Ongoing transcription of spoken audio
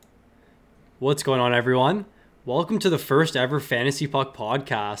What's going on, everyone? Welcome to the first ever FantasyPuck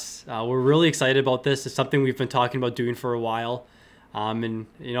Podcast. We're really excited about this. It's something we've been talking about doing for a while.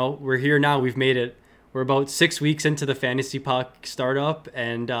 We're here now. We've made it. We're about 6 weeks into the FantasyPuck startup,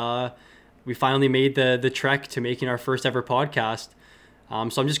 and we finally made the trek to making our first ever podcast.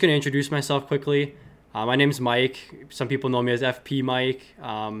 So I'm just going to introduce myself quickly. My name's Mike. Some people know me as FP Mike.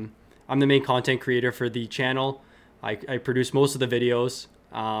 I'm the main content creator for the channel. I produce most of the videos.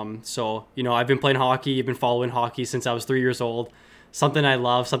 I've been playing hockey. I've been following hockey since I was 3 years old. Something I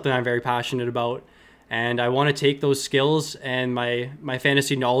love, something I'm very passionate about. And I want to take those skills and my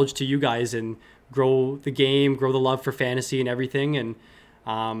fantasy knowledge to you guys and grow the game, grow the love for fantasy and everything. And,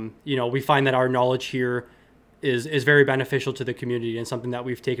 we find that our knowledge here is very beneficial to the community and something that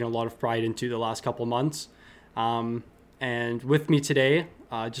we've taken a lot of pride into the last couple of months. And with me today,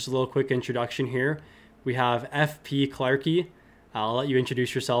 just a little quick introduction here. We have FP Clarky. I'll let you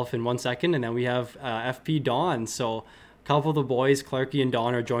introduce yourself in 1 second, and then we have FP Don. So a couple of the boys, Clarky and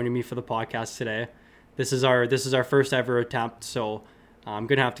Don, are joining me for the podcast today. This is our first ever attempt, so I'm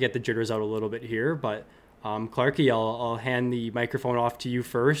gonna have to get the jitters out a little bit here. But Clarky, I'll hand the microphone off to you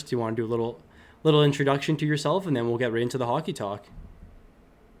first. You want to do a little introduction to yourself, and then we'll get right into the hockey talk.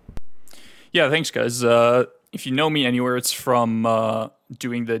 Yeah, thanks, guys. If you know me anywhere, it's from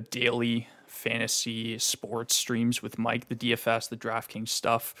doing the daily fantasy sports streams with Mike, the DFS, the DraftKings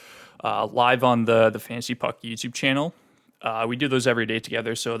stuff, live on the FantasyPuck YouTube channel. We do those every day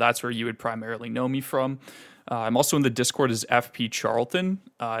together, so that's where you would primarily know me from. I'm also in the Discord as FP Charlton.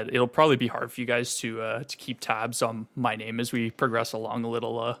 It'll probably be hard for you guys to keep tabs on my name as we progress along. A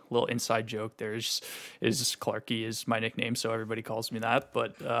little inside joke there is Clarky is my nickname, so everybody calls me that.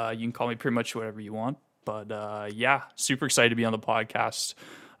 But you can call me pretty much whatever you want. But super excited to be on the podcast.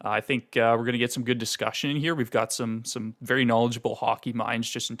 I think we're going to get some good discussion in here. We've got some very knowledgeable hockey minds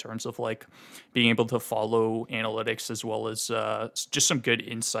just in terms of like being able to follow analytics as well as just some good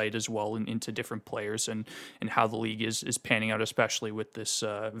insight as well into different players and how the league is panning out, especially with this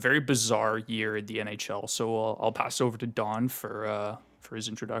very bizarre year in the NHL. So I'll pass over to Don for his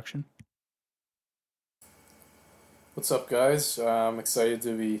introduction. What's up, guys? I'm excited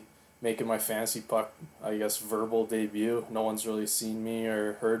to be making my FantasyPuck, verbal debut. No one's really seen me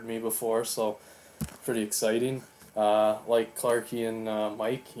or heard me before, so pretty exciting. Like Clarky and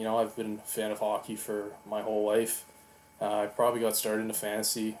Mike, I've been a fan of hockey for my whole life. I probably got started into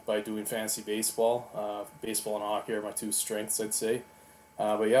fantasy by doing fantasy baseball. Baseball and hockey are my two strengths, I'd say.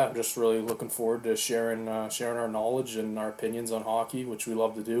 I'm just really looking forward to sharing our knowledge and our opinions on hockey, which we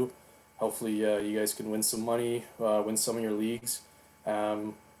love to do. Hopefully you guys can win some money, win some of your leagues.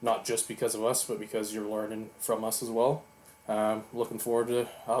 Not just because of us, but because you're learning from us as well. Looking forward to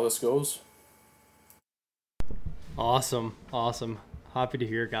how this goes. Awesome. Happy to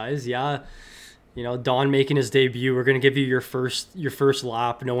hear, guys. Yeah, Don making his debut. We're gonna give you your first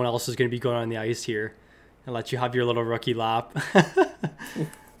lap. No one else is gonna be going on the ice here, and let you have your little rookie lap.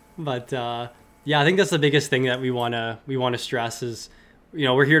 But I think that's the biggest thing that we wanna stress is,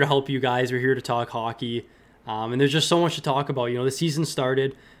 we're here to help you guys. We're here to talk hockey. And there's just so much to talk about. The season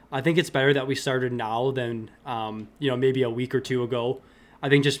started. I think it's better that we started now than, maybe a week or two ago. I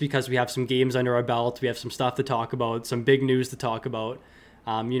think just because we have some games under our belt, we have some stuff to talk about, some big news to talk about.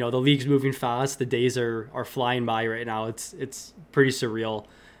 The league's moving fast. The days are flying by right now. It's pretty surreal.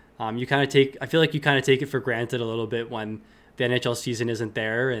 I feel like you kind of take it for granted a little bit when the NHL season isn't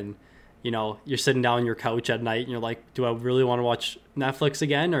there, and you're sitting down on your couch at night and you're like, do I really want to watch Netflix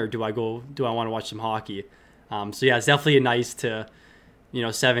again, or do I want to watch some hockey? It's definitely nice to,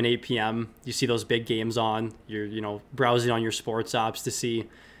 7, 8 p.m. You see those big games on. You're, browsing on your sports apps to see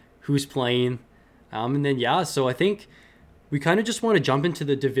who's playing. So I think we kind of just want to jump into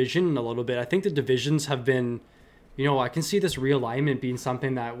the division a little bit. I think the divisions have been, I can see this realignment being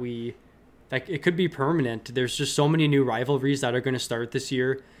something that it could be permanent. There's just so many new rivalries that are going to start this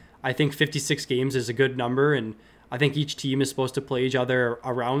year. I think 56 games is a good number, and I think each team is supposed to play each other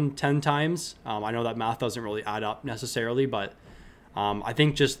around 10 times. I know that math doesn't really add up necessarily, but I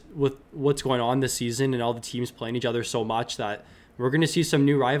think just with what's going on this season and all the teams playing each other so much that we're going to see some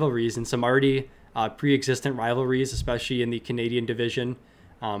new rivalries and some already pre-existent rivalries, especially in the Canadian division.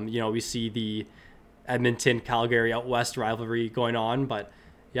 We see the Edmonton-Calgary out west rivalry going on, but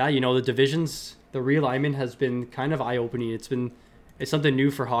the divisions, the realignment has been kind of eye-opening. It's something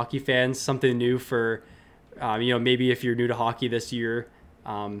new for hockey fans, something new for maybe if you're new to hockey this year,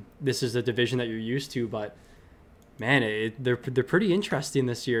 this is the division that you're used to, but man, they're pretty interesting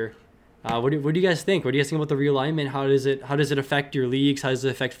this year. What do you guys think? What do you guys think about the realignment? How does it affect your leagues? How does it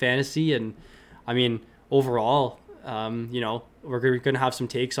affect fantasy? And I mean, overall, we're going to have some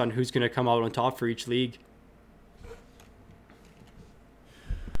takes on who's going to come out on top for each league.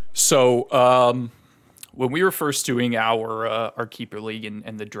 So when we were first doing our keeper league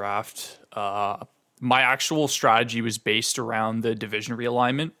and the draft, my actual strategy was based around the division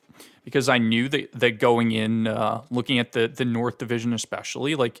realignment, because I knew that going in, looking at the North Division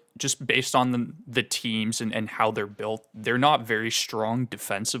especially, like just based on the teams and how they're built, they're not very strong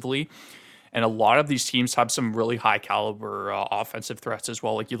defensively. And a lot of these teams have some really high caliber offensive threats as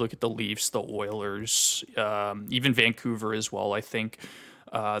well. Like you look at the Leafs, the Oilers, even Vancouver as well. I think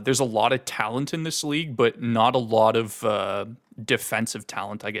there's a lot of talent in this league, but not a lot of defensive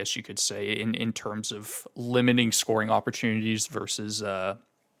talent, I guess you could say, in terms of limiting scoring opportunities versus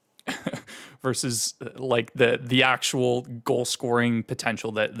like the actual goal scoring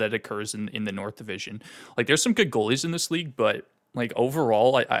potential that occurs in the North Division. Like there's some good goalies in this league, but like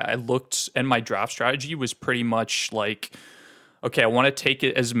overall, I looked, and my draft strategy was pretty much like, okay, I want to take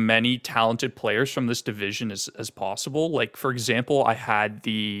as many talented players from this division as possible. Like for example, I had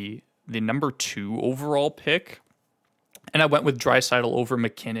the number 2 overall pick, and I went with Draisaitl over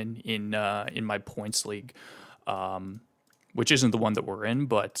McKinnon in my points league, which isn't the one that we're in,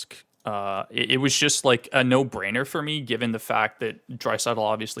 but it was just like a no-brainer for me, given the fact that Draisaitl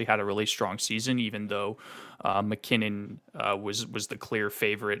obviously had a really strong season, even though McKinnon was the clear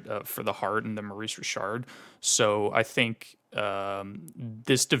favorite for the Hart and the Maurice Richard. So I think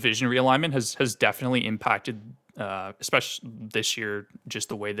this division realignment has definitely impacted, especially this year, just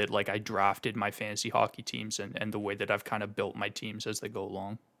the way that like I drafted my fantasy hockey teams and the way that I've kind of built my teams as they go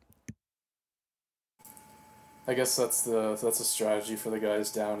along. I guess that's a strategy for the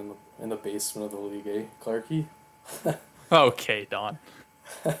guys down in the basement of the league, eh, Clarky? Okay, Don.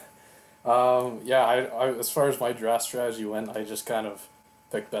 Yeah, I as far as my draft strategy went, I just kind of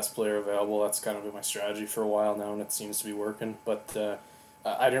picked best player available. That's kind of been my strategy for a while now, and it seems to be working. But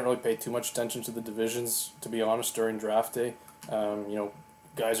I didn't really pay too much attention to the divisions, to be honest, during draft day.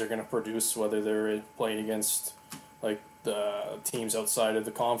 Guys are going to produce whether they're playing against like the teams outside of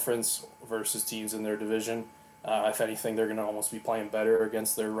the conference versus teams in their division. If anything, they're going to almost be playing better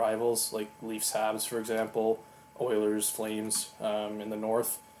against their rivals, like Leafs, Habs, for example, Oilers, Flames in the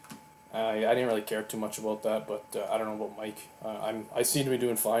North. I didn't really care too much about that, but I don't know about Mike. I seem to be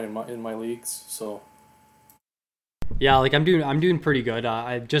doing fine in my leagues, so. Yeah, like I'm doing pretty good.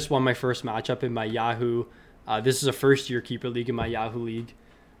 I just won my first matchup in my Yahoo. This is a first year keeper league in my Yahoo league.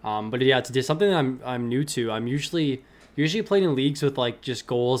 But yeah, it's something that I'm new to. I'm usually playing in leagues with like just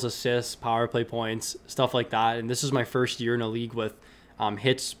goals, assists, power play points, stuff like that. And this is my first year in a league with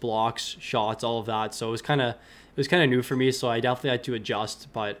hits, blocks, shots, all of that. So it was kind of new for me. So I definitely had to adjust.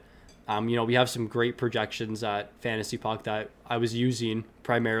 But we have some great projections at FantasyPuck that I was using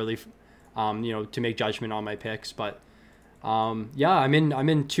primarily, to make judgment on my picks. But yeah, I'm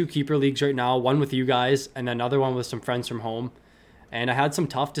in 2 keeper leagues right now. One with you guys, and another one with some friends from home. And I had some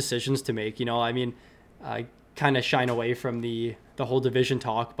tough decisions to make. I kind of shine away from the whole division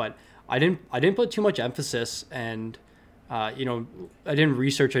talk, but I didn't put too much emphasis, and I didn't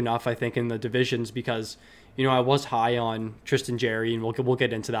research enough, I think, in the divisions, because I was high on Tristan Jarry, and we'll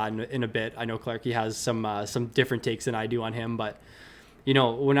get into that in a bit. I know Clarky has some different takes than I do on him, but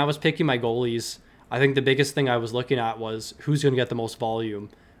when I was picking my goalies, I think the biggest thing I was looking at was who's going to get the most volume,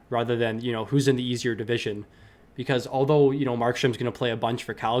 rather than who's in the easier division, because although Markstrom's going to play a bunch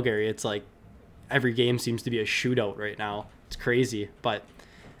for Calgary, it's like every game seems to be a shootout right now. It's crazy. But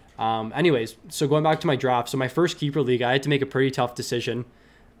anyways, so going back to my draft. So my first keeper league, I had to make a pretty tough decision.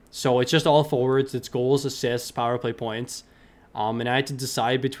 So it's just all forwards. It's goals, assists, power play points. And I had to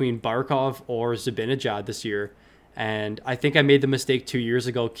decide between Barkov or Zibanejad this year. And I think I made the mistake 2 years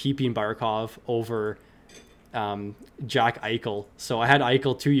ago keeping Barkov over Jack Eichel. So I had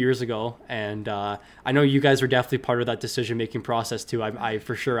Eichel 2 years ago, and I know you guys were definitely part of that decision-making process too. I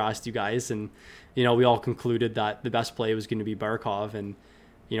for sure asked you guys, and we all concluded that the best play was going to be Barkov, and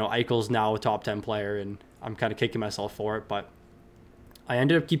Eichel's now a top 10 player, and I'm kind of kicking myself for it, but I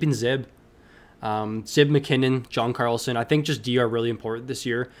ended up keeping Zib, McKinnon, John Carlson. I think just D are really important this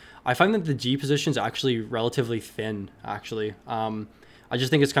year. I find that the D position is actually relatively thin, actually. I just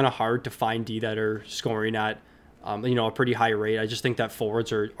think it's kind of hard to find D that are scoring at, a pretty high rate. I just think that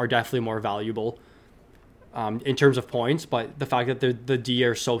forwards are definitely more valuable in terms of points, but the fact that the D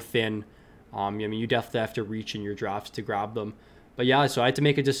are so thin, you definitely have to reach in your drafts to grab them. But yeah, so I had to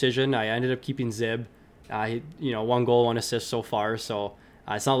make a decision. I ended up keeping Zib. 1 goal, 1 assist so far, so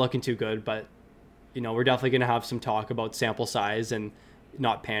it's not looking too good, but we're definitely going to have some talk about sample size and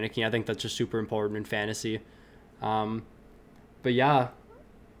not panicking. I think that's just super important in fantasy. But yeah,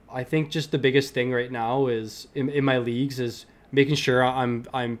 I think just the biggest thing right now is in my leagues is making sure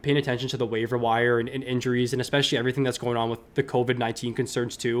I'm paying attention to the waiver wire and injuries, and especially everything that's going on with the COVID-19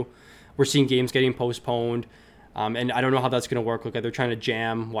 concerns too. We're seeing games getting postponed, and I don't know how that's going to work. Look, they're trying to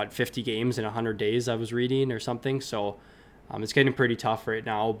jam 50 games in 100 days. I was reading or something, so it's getting pretty tough right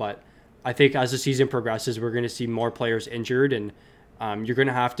now. But I think as the season progresses, we're going to see more players injured, and you're going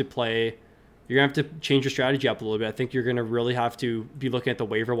to have to play. You're going to have to change your strategy up a little bit. I think you're going to really have to be looking at the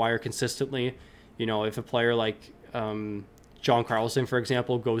waiver wire consistently. You know, if a player like John Carlson, for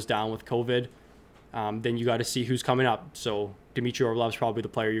example, goes down with COVID, then you got to see who's coming up. So Dmitry Orlov's probably the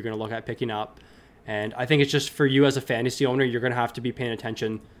player you're going to look at picking up. And I think it's just for you as a fantasy owner, you're going to have to be paying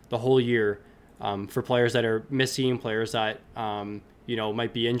attention the whole year for players that are missing, players that,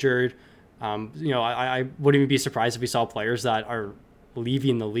 might be injured. I wouldn't even be surprised if we saw players that are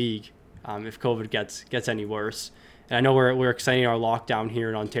leaving the league if COVID gets any worse. And I know we're extending our lockdown here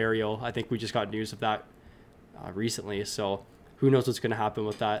in Ontario. I think we just got news of that recently. So who knows what's going to happen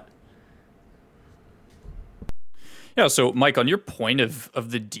with that. Yeah, so Mike, on your point of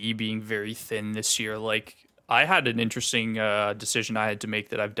the D being very thin this year, like I had an interesting decision I had to make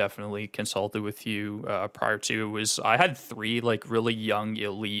that I've definitely consulted with you prior to. Was I had 3 like really young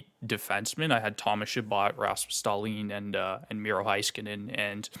elite defensemen. I had Thomas Chabot, Rasmus Dahlin, and Miro Heiskanen,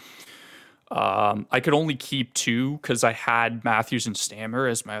 and I could only keep 2 because I had Matthews and Stammer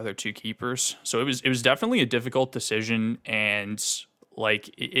as my other 2 keepers. So it was definitely a difficult decision, and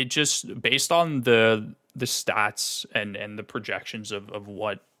like it just based on the stats and the projections of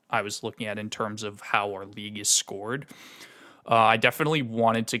what I was looking at in terms of how our league is scored. I definitely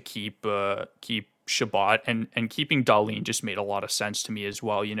wanted to keep Chabot, and keeping Dahlin just made a lot of sense to me as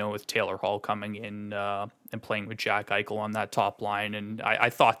well, you know, with Taylor Hall coming in and playing with Jack Eichel on that top line. And I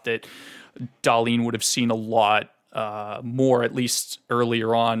thought that Dahlin would have seen a lot more, at least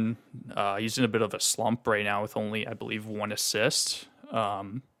earlier on. He's in a bit of a slump right now with only, I believe, 1 assist.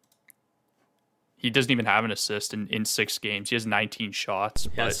 He doesn't even have an assist in 6 games. He has 19 shots.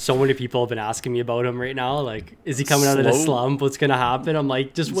 Yeah, but so many people have been asking me about him right now. Like, is he coming out of the slump? What's going to happen? I'm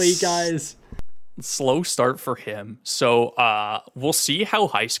like, just wait, guys. Slow start for him. So we'll see how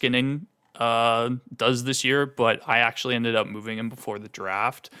Heiskanen does this year, but I actually ended up moving him before the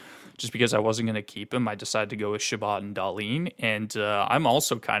draft just because I wasn't going to keep him. I decided to go with Chabot and Dahlin, and I'm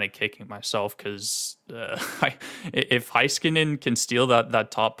also kind of kicking myself because if Heiskanen can steal that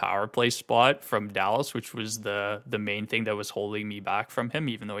top power play spot from Dallas, which was the main thing that was holding me back from him,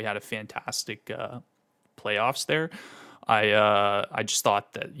 even though he had a fantastic playoffs there, I just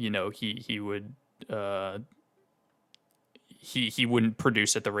thought that, you know, he would he wouldn't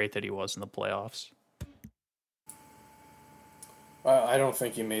produce at the rate that he was in the playoffs. I don't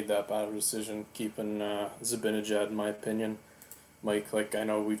think he made that bad of a decision keeping Zibanejad, in my opinion. Mike, like, I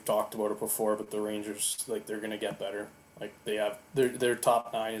know we've talked about it before, but the Rangers, like, they're gonna get better. Like, they have their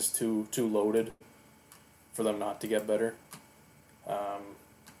top 9 is too loaded for them not to get better.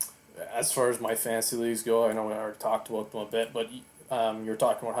 As far as my fantasy leagues go, I know we already talked about them a bit, but you're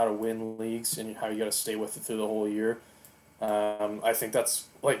talking about how to win leagues and how you got to stay with it through the whole year. I think that's,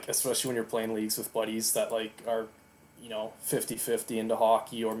 like, especially when you're playing leagues with buddies that, like, are, you know, 50-50 into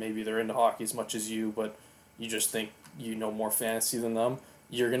hockey, or maybe they're into hockey as much as you, but you just think you know more fantasy than them.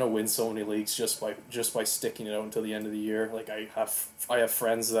 You're gonna win so many leagues just by sticking it out until the end of the year. Like, I have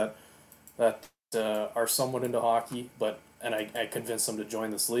friends that are somewhat into hockey, and I convinced them to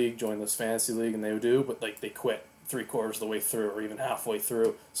join this fantasy league, and they do, but like they quit 3/4 of the way through or even halfway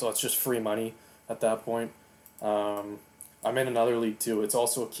through. So it's just free money at that point. I'm in another league too. It's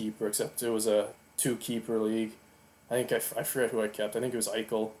also a keeper, except it was a 2-keeper league. I think I forget who I kept. I think it was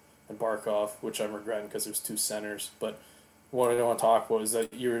Eichel and Barkov, which I'm regretting because there's 2 centers. But what I want to talk about is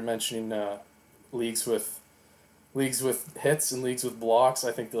that you were mentioning leagues with hits and leagues with blocks.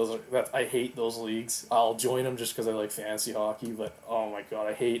 I think I hate those leagues. I'll join them just because I like fantasy hockey. But oh my god,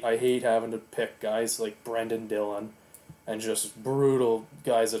 I hate having to pick guys like Brendan Dillon and just brutal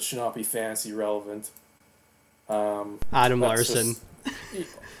guys that should not be fantasy relevant. Adam Larson.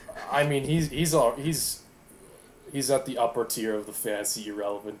 I mean, he's at the upper tier of the fantasy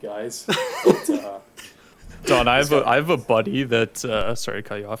irrelevant guys. But, Don, I have a buddy that sorry to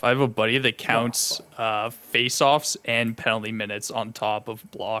cut you off. I have a buddy that counts face-offs and penalty minutes on top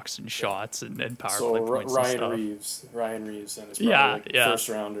of blocks and shots and power play points. Ryan Reeves, and it's probably first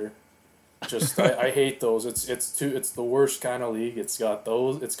rounder. Just I hate those. It's the worst kind of league. It's got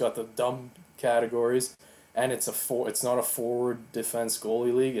the dumb categories, and it's not a forward defense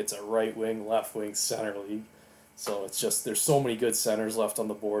goalie league. It's a right wing, left wing, center league. So it's just there's so many good centers left on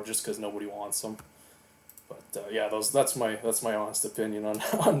the board just because nobody wants them. But that's my honest opinion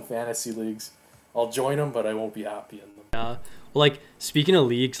on fantasy leagues. I'll join them, but I won't be happy in them. Well, like speaking of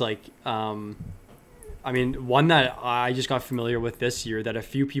leagues, like I mean, one that I just got familiar with this year that a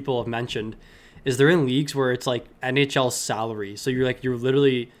few people have mentioned is they're in leagues where it's like NHL salary. So you're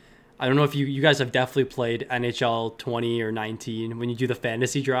literally, I don't know if you guys have definitely played NHL 20 or 19 when you do the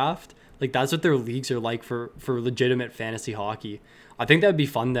fantasy draft. Like that's what their leagues are like for legitimate fantasy hockey. I think that would be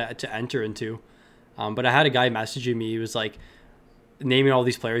fun to enter into. But I had a guy messaging me. He was like naming all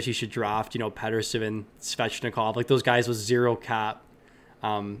these players he should draft. You know, Pedersen, Svechnikov, like those guys with zero cap.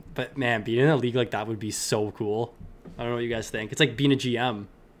 But man, being in a league like that would be so cool. I don't know what you guys think. It's like being a GM.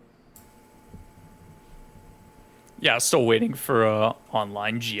 Yeah, still waiting for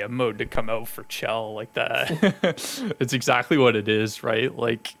online GM mode to come out for Chell like that. It's exactly what it is, right?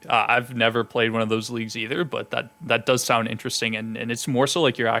 Like I've never played one of those leagues either, but that does sound interesting, and it's more so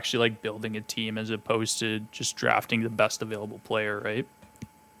like you're actually like building a team as opposed to just drafting the best available player, right?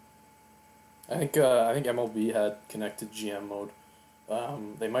 I think MLB had connected GM mode.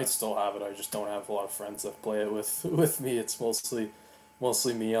 They might still have it. I just don't have a lot of friends that play it with me. It's mostly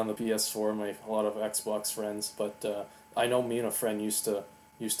me on the PS4. A lot of Xbox friends, but I know me and a friend used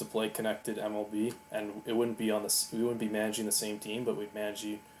to play connected MLB, and we wouldn't be managing the same team, but we'd manage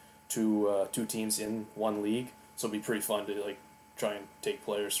two teams in one league. So it'd be pretty fun to like try and take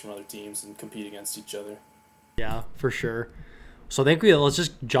players from other teams and compete against each other. Yeah, for sure. So I think let's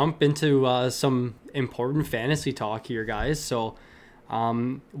just jump into some important fantasy talk here, guys. So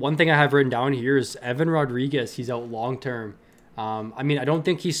one thing I have written down here is Evan Rodriguez. He's out long term. I mean, I don't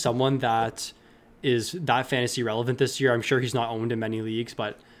think he's someone that is that fantasy relevant this year. I'm sure he's not owned in many leagues,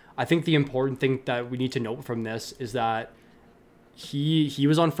 but I think the important thing that we need to note from this is that he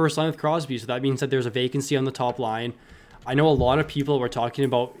was on first line with Crosby, so that means that there's a vacancy on the top line. I know a lot of people were talking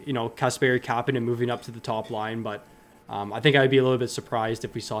about, you know, Kasperi Kapanen moving up to the top line, but I think I'd be a little bit surprised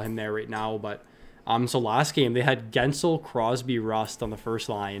if we saw him there right now. But so last game they had Gensel, Crosby, Rust on the first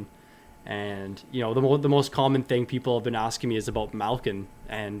line. And, you know, the most common thing people have been asking me is about Malkin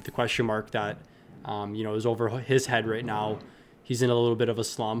and the question mark that, you know, is over his head right now. He's in a little bit of a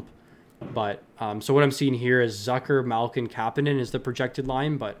slump. But so what I'm seeing here is Zucker, Malkin, Kapanen is the projected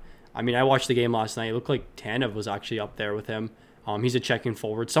line. But, I mean, I watched the game last night. It looked like Tanev was actually up there with him. He's a checking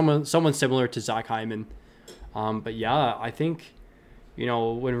forward. Someone similar to Zach Hyman. But, yeah, I think, you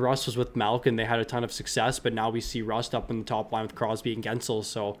know, when Rust was with Malkin, they had a ton of success. But now we see Rust up in the top line with Crosby and Gensel.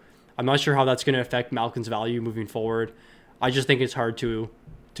 So I'm not sure how that's going to affect Malkin's value moving forward. I just think it's hard to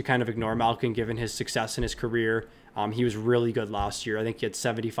kind of ignore Malkin given his success in his career. He was really good last year. I think he had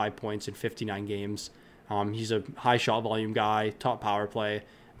 75 points in 59 games. He's a high shot volume guy, top power play.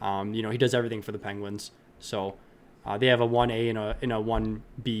 You know, he does everything for the Penguins. So they have a 1A and a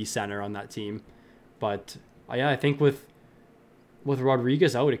 1B center on that team. But yeah, I think with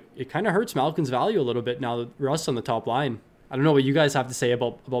Rodriguez out, it kind of hurts Malkin's value a little bit now that Russ on the top line. I don't know what you guys have to say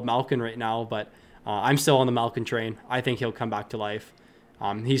about Malkin right now, but I'm still on the Malkin train. I think he'll come back to life.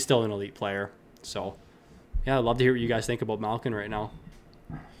 He's still an elite player. So, yeah, I'd love to hear what you guys think about Malkin right now.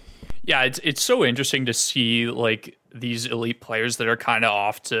 Yeah, it's so interesting to see like these elite players that are kind of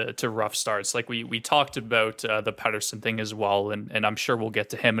off to rough starts. Like we talked about the Pedersen thing as well, and I'm sure we'll get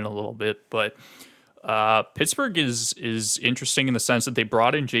to him in a little bit, but Pittsburgh is interesting in the sense that they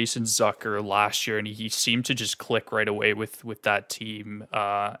brought in Jason Zucker last year, and he seemed to just click right away with that team.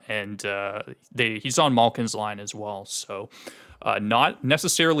 And he's on Malkin's line as well, so not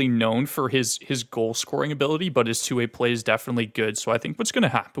necessarily known for his goal scoring ability, but his two-way play is definitely good. So I think what's going to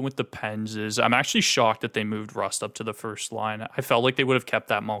happen with the Pens is I'm actually shocked that they moved Rust up to the first line. I felt like they would have kept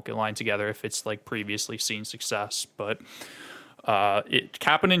that Malkin line together if it's like previously seen success, but.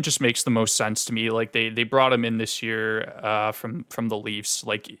 Kapanen just makes the most sense to me. Like they brought him in this year from the Leafs.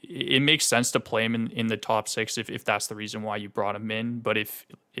 Like it makes sense to play him in the top six if that's the reason why you brought him in. But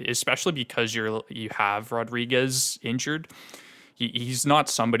especially because you have Rodriguez injured, he's not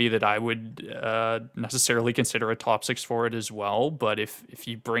somebody that I would necessarily consider a top six forward as well. But if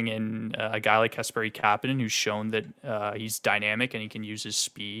you bring in a guy like Kasperi Kapanen, who's shown that he's dynamic and he can use his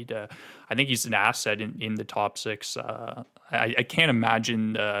speed, I think he's an asset in the top six. I can't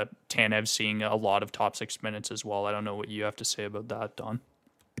imagine Tanev seeing a lot of top six minutes as well. I don't know what you have to say about that, Don.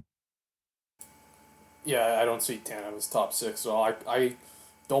 Yeah, I don't see Tanev as top six. So I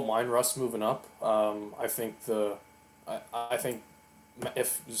don't mind Russ moving up. I think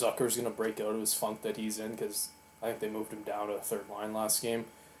if Zucker's going to break out of his funk that he's in, because I think they moved him down to the third line last game,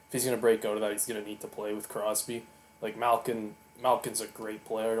 if he's going to break out of that, he's going to need to play with Crosby. Like Malkin's a great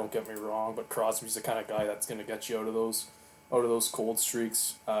player, don't get me wrong, but Crosby's the kind of guy that's going to get you out of those cold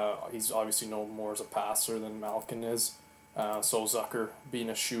streaks. He's obviously known more as a passer than Malkin is. So Zucker being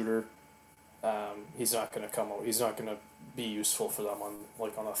a shooter, he's not going to come out. He's not going to be useful for them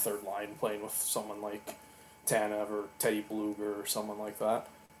on a third line playing with someone like Tanev or Teddy Bluger or someone like that.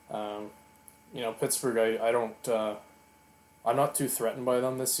 Pittsburgh, I don't. I'm not too threatened by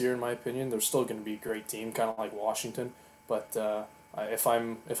them this year, in my opinion. They're still going to be a great team, kind of like Washington. But if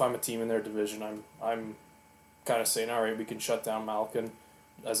I'm a team in their division, I'm kind of saying, all right, we can shut down Malkin,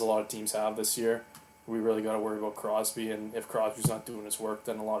 as a lot of teams have this year. We really got to worry about Crosby, and if Crosby's not doing his work,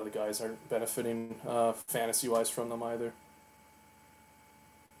 then a lot of the guys aren't benefiting fantasy-wise from them either.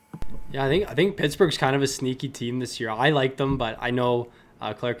 Yeah, I think Pittsburgh's kind of a sneaky team this year. I like them, but I know,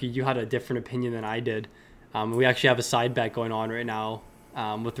 Clarky, you had a different opinion than I did. We actually have a side bet going on right now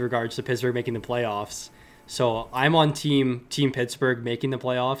with regards to Pittsburgh making the playoffs. So I'm on team Pittsburgh making the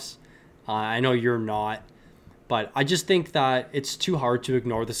playoffs. I know you're not. But I just think that it's too hard to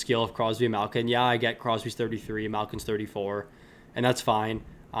ignore the skill of Crosby and Malkin. Yeah, I get Crosby's 33, Malkin's 34, and that's fine.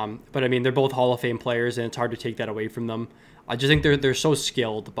 But I mean, they're both Hall of Fame players, and it's hard to take that away from them. I just think they're so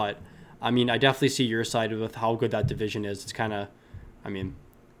skilled. But I mean, I definitely see your side with how good that division is. It's kind of, I mean,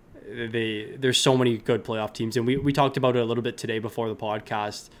 there's so many good playoff teams, and we talked about it a little bit today before the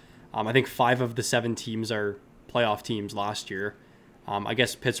podcast. I think 5 of the 7 teams are playoff teams last year. I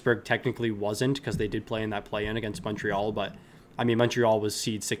guess Pittsburgh technically wasn't because they did play in that play-in against Montreal, but I mean, Montreal was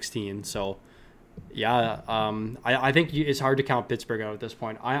seed 16. So yeah, I think it's hard to count Pittsburgh out at this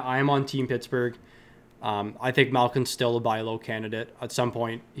point. I'm on team Pittsburgh. I think Malkin's still a buy low candidate. At some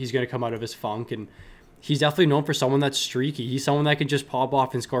point, he's going to come out of his funk, and he's definitely known for someone that's streaky. He's someone that can just pop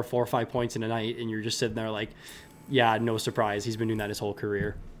off and score 4 or 5 points in a night, and you're just sitting there like, yeah, no surprise. He's been doing that his whole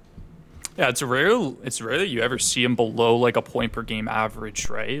career. Yeah, it's rare that you ever see him below like a point per game average,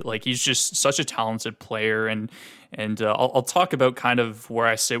 right? Like he's just such a talented player, and I'll talk about kind of where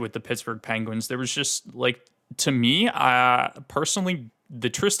I sit with the Pittsburgh Penguins. There was just like, to me, personally, the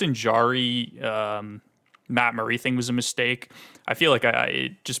Tristan Jarry, Matt Murray thing was a mistake. I feel like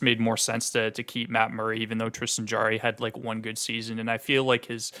it just made more sense to keep Matt Murray, even though Tristan Jarry had like one good season, and I feel like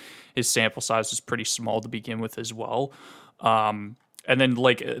his sample size was pretty small to begin with as well. And then,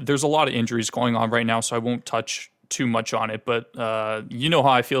 like, there's a lot of injuries going on right now, so I won't touch too much on it. But you know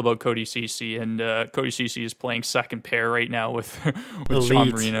how I feel about Cody Ceci, and Cody Ceci is playing second pair right now with John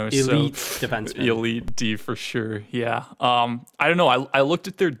Marino. Elite defenseman. Elite D for sure, yeah. I don't know. I looked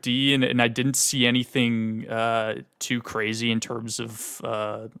at their D, and I didn't see anything too crazy in terms of,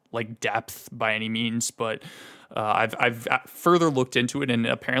 like, depth by any means, but... I've further looked into it, and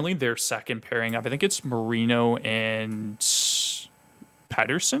apparently their second pairing up, I think it's Marino and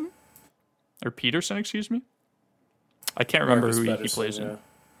Peterson, excuse me. I can't remember who he plays in.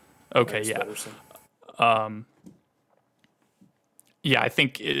 Okay, yeah. Yeah, I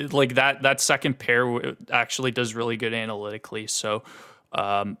think like that second pair actually does really good analytically. So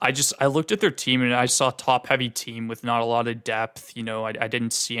I looked at their team, and I saw a top heavy team with not a lot of depth. You know, I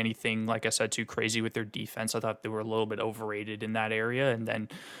didn't see anything, like I said, too crazy with their defense. I thought they were a little bit overrated in that area. And then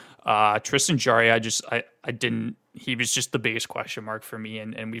Tristan Jarry, I didn't. He was just the biggest question mark for me,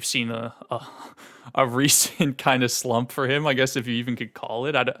 and we've seen a recent kind of slump for him, I guess, if you even could call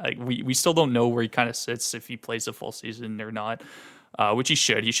it. We still don't know where he kind of sits, if he plays a full season or not, which he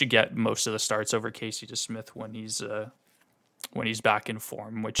should. He should get most of the starts over Casey DeSmith when he's back in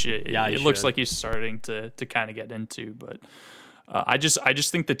form, which it looks like he's starting to kind of get into. But I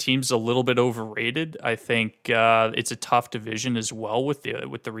just think the team's a little bit overrated. I think it's a tough division as well with the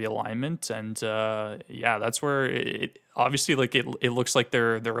realignment, and that's where it obviously, like, it looks like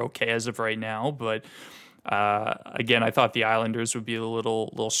they're okay as of right now. But again, I thought the Islanders would be a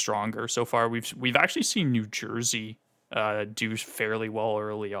little stronger so far. We've actually seen New Jersey do fairly well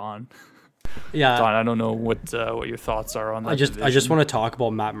early on. Yeah, Don, I don't know what your thoughts are on that. I just want to talk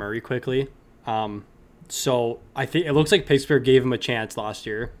about Matt Murray quickly. So I think it looks like Pittsburgh gave him a chance last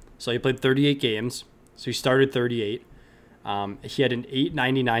year. So he played 38 games. So he started 38. He had an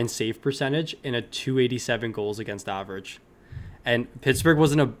 .899 save percentage and a .287 goals against average. And Pittsburgh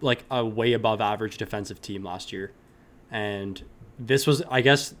wasn't a way above average defensive team last year. And this was, I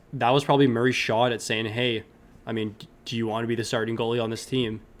guess, that was probably Murray's shot at saying, hey, I mean, do you want to be the starting goalie on this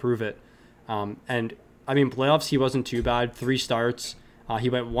team? Prove it. And I mean, playoffs, he wasn't too bad. 3 starts. He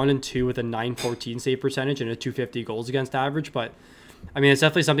went 1-2 with a .914 save percentage and a .250 goals against average. But I mean, it's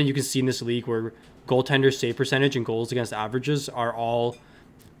definitely something you can see in this league where goaltender save percentage and goals against averages are all,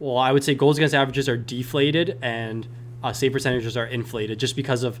 well, I would say goals against averages are deflated and save percentages are inflated just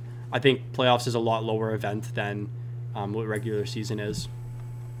because of, I think playoffs is a lot lower event than what regular season is.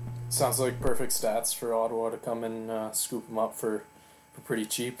 Sounds like perfect stats for Ottawa to come and scoop him up for pretty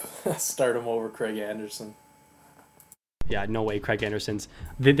cheap. Start him over Craig Anderson. Yeah, no way. Craig Anderson's.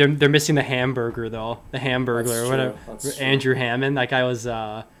 They're missing the hamburger though. The Hamburglar or whatever. Andrew Hammond. That guy was.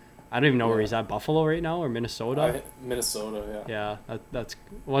 I don't even know where he's at. Buffalo right now or Minnesota. Minnesota. Yeah. Yeah. That's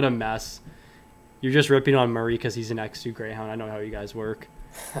what a mess. You're just ripping on Murray because he's an X2 Greyhound. I know how you guys work.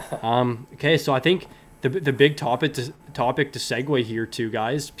 Okay, so I think the big topic to segue here to,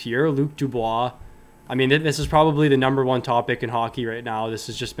 guys. Pierre-Luc Dubois. I mean, this is probably the number one topic in hockey right now. This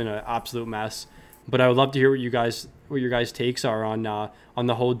has just been an absolute mess. But I would love to hear what your guys' takes are on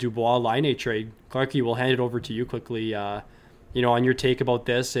the whole Dubois-Laine trade. Clarky, we'll hand it over to you quickly. On your take about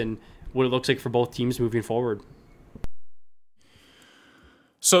this and what it looks like for both teams moving forward.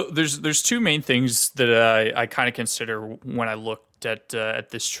 So there's two main things that I kind of consider when I looked at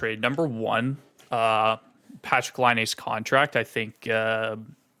this trade. Number one, Patrick Laine's contract. I think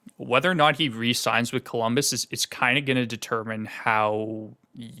whether or not he re-signs with Columbus is kind of going to determine how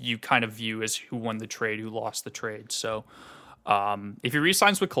you kind of view as who won the trade, who lost the trade. So if he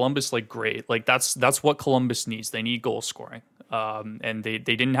re-signs with Columbus, like great, like that's what Columbus needs. They need goal scoring, and they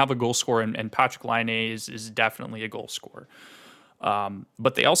didn't have a goal scorer, and Patrick Laine is definitely a goal scorer.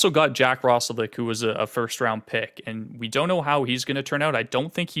 But they also got Jack Roslovic, who was a first round pick, and we don't know how he's going to turn out. I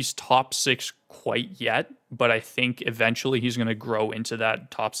don't think he's top 6 quite yet, but I think eventually he's going to grow into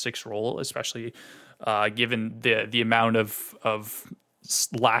that top 6 role, especially given the amount of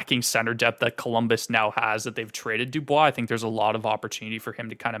lacking center depth that Columbus now has that they've traded Dubois. I think there's a lot of opportunity for him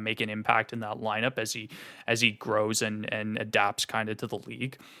to kind of make an impact in that lineup as he grows and adapts kind of to the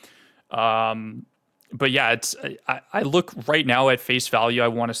league. But yeah, I look right now at face value. I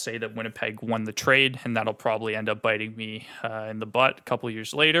want to say that Winnipeg won the trade, and that'll probably end up biting me in the butt a couple of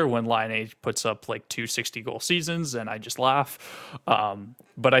years later when Laine puts up like 260 goal seasons, and I just laugh.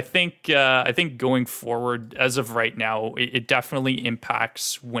 But I think going forward, as of right now, it definitely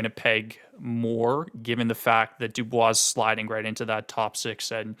impacts Winnipeg more, given the fact that Dubois is sliding right into that top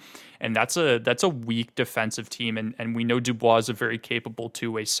 6, and that's a weak defensive team, and we know Dubois is a very capable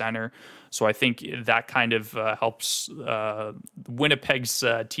two-way center. So I think that kind of helps Winnipeg's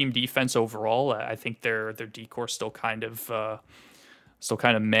team defense overall. I think their decor still kind of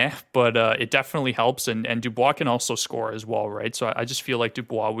meh, but it definitely helps. And Dubois can also score as well, right? So I just feel like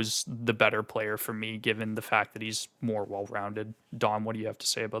Dubois was the better player for me, given the fact that he's more well-rounded. Don, what do you have to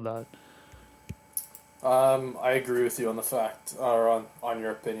say about that? I agree with you on the fact, or on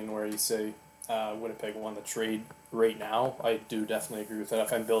your opinion, where you say Winnipeg won the trade right now. I do definitely agree with that.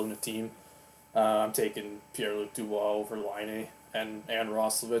 If I'm building a team, I'm taking Pierre-Luc Dubois over Laine and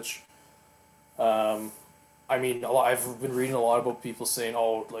Roslovic. I mean, I've been reading a lot about people saying,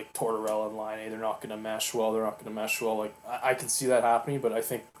 oh, like Tortorella and Laine, they're not going to mesh well. Like, I can see that happening, but I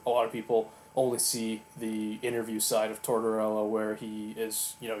think a lot of people only see the interview side of Tortorella, where he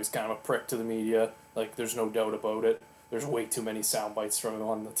is, he's kind of a prick to the media. Like, there's no doubt about it. There's way too many sound bites from him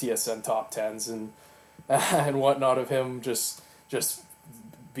on the TSN top 10s and whatnot of him just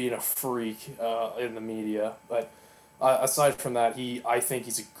being a freak in the media. But aside from that, I think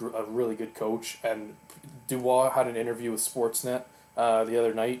he's a really good coach. And Dubois had an interview with Sportsnet the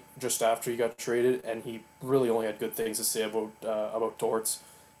other night just after he got traded, and he really only had good things to say about Torts.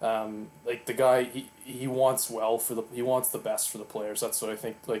 Like, the guy, he wants he wants the best for the players. That's what I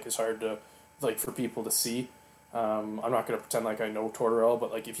think is hard to for people to see. I'm not going to pretend like I know Tortorella,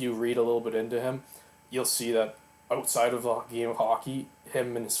 but if you read a little bit into him, you'll see that outside of the game of hockey,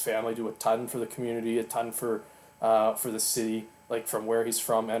 him and his family do a ton for the community, a ton for the city, from where he's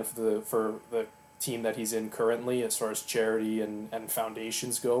from, and for the team that he's in currently, as far as charity and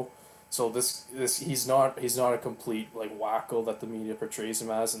foundations go. So this he's not a complete wacko that the media portrays him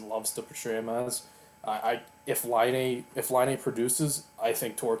as and loves to portray him as. If Laine produces, I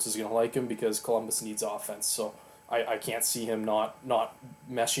think Torts is going to like him because Columbus needs offense. So I can't see him not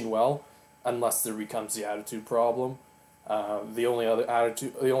meshing well unless there becomes the attitude problem. The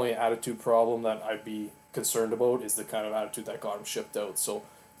only attitude problem that I'd be concerned about is the kind of attitude that got him shipped out. So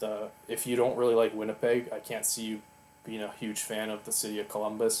if you don't really like Winnipeg, I can't see you being a huge fan of the city of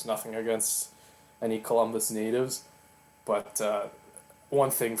Columbus. Nothing against any Columbus natives, but one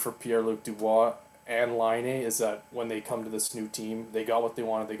thing for Pierre-Luc Dubois and Laine is that when they come to this new team, they got what they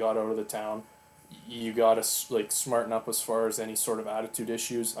wanted. They got out of the town. You got to smarten up as far as any sort of attitude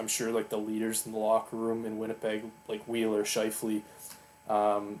issues. I'm sure the leaders in the locker room in Winnipeg, Wheeler, Scheifele,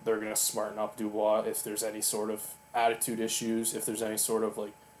 they're gonna smarten up Dubois if there's any sort of attitude issues. If there's any sort of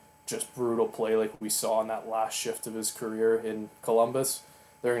just brutal play like we saw in that last shift of his career in Columbus,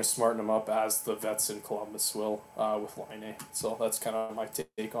 they're gonna smarten him up as the vets in Columbus will with Laine. So that's kind of my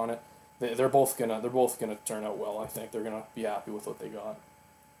take on it. They're both gonna turn out well. I think they're gonna be happy with what they got.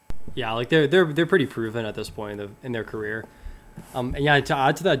 Yeah, like they're pretty proven at this point in their career. And yeah, to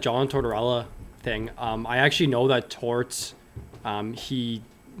add to that John Tortorella thing, I actually know that Torts, he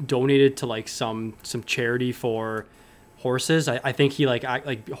donated to like some charity for horses. I think he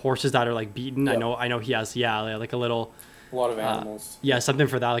like horses that are like beaten. Yep. I know he has like a little A lot of animals. yeah, something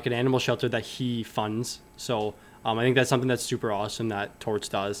for that, like an animal shelter that he funds. So I think that's something that's super awesome that Torts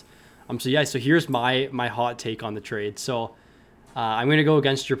does. So yeah, so here's my hot take on the trade. So I'm gonna go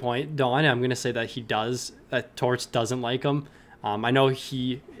against your point, Don. I'm gonna say that Torts doesn't like him. I know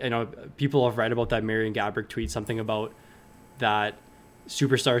people have read about that Marion Gabrick tweet, something about that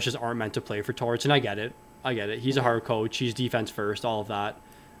superstars just aren't meant to play for Torts, and I get it. He's a hard coach. He's defense first, all of that.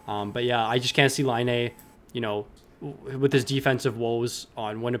 But yeah, I just can't see Laine, with his defensive woes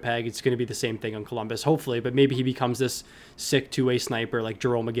on Winnipeg. It's going to be the same thing on Columbus, hopefully. But maybe he becomes this sick two-way sniper like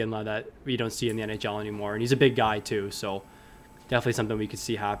Jerome McGinley that we don't see in the NHL anymore. And he's a big guy too, so definitely something we could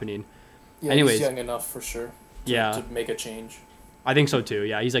see happening. Yeah, Anyways, he's young enough for sure to make a change. I think so too.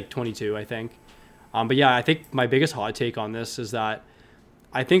 Yeah, he's like 22, I think. But yeah, I think my biggest hot take on this is that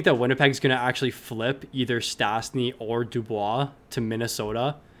I think that Winnipeg's going to actually flip either Stastny or Dubois to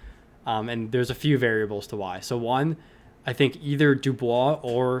Minnesota. And there's a few variables to why. So one, I think either Dubois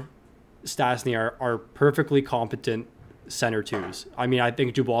or Stastny are perfectly competent center twos. I mean, I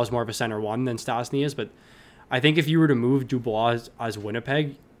think Dubois is more of a center one than Stastny is, but I think if you were to move Dubois as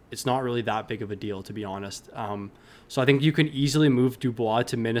Winnipeg, it's not really that big of a deal, to be honest. So I think you can easily move Dubois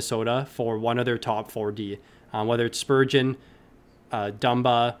to Minnesota for one of their top 4D, whether it's Spurgeon,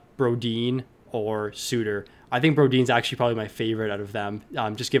 Dumba, Brodin, or Suter. I think Brodin's actually probably my favorite out of them,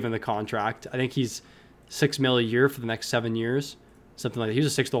 just given the contract. I think he's $6 million a year for the next 7 years, something like that. He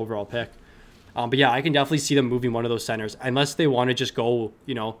was a 6th overall pick. But yeah, I can definitely see them moving one of those centers, unless they want to just go,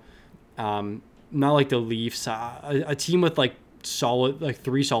 not like the Leafs, a team with like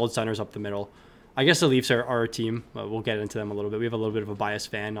three solid centers up the middle. I guess the Leafs are a team. We'll get into them a little bit. We have a little bit of a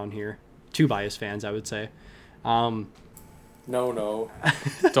biased fan on here. 2 biased fans, I would say. No.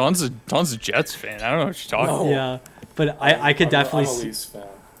 Don's a Jets fan. I don't know what you're talking about. Yeah, but I could definitely I'm a see. Leafs fan.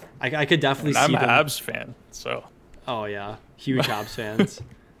 I could definitely And see I'm them. a Habs fan, so. Oh yeah, huge Habs fans.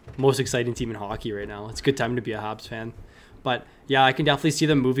 Most exciting team in hockey right now. It's a good time to be a Habs fan. But yeah, I can definitely see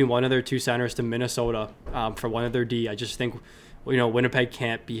them moving one of their 2 centers to Minnesota for one of their D. I just think, Winnipeg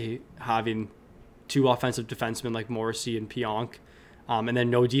can't be having 2 offensive defensemen like Morrissey and Pionk. And then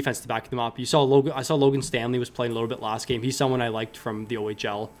no defense to back them up. I saw Logan Stanley was playing a little bit last game. He's someone I liked from the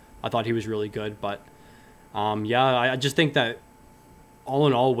OHL. I thought he was really good. But I just think that all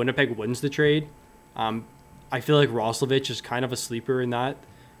in all, Winnipeg wins the trade. I feel like Roslovic is kind of a sleeper in that.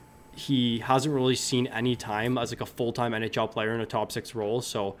 He hasn't really seen any time as like a full-time NHL player in a top 6 role.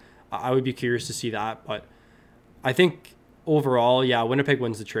 So I would be curious to see that. But I think overall, yeah, Winnipeg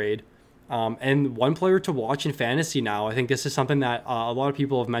wins the trade. And one player to watch in fantasy now, I think this is something that a lot of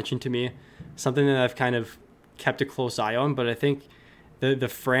people have mentioned to me, something that I've kind of kept a close eye on. But I think the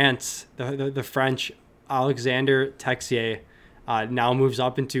French Alexander Texier now moves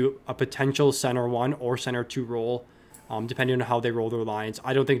up into a potential center 1 or center 2 role, depending on how they roll their lines.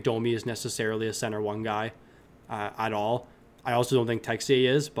 I don't think Domi is necessarily a center 1 guy at all. I also don't think Texier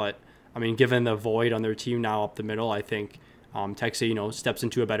is, but I mean, given the void on their team now up the middle, I think Texier, steps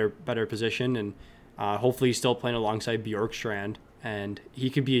into a better position, and hopefully he's still playing alongside Bjorkstrand, and he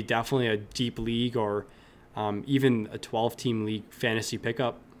could be definitely a deep league or even a 12-team league fantasy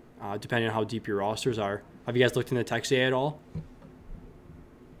pickup, depending on how deep your rosters are. Have you guys looked into Texier at all?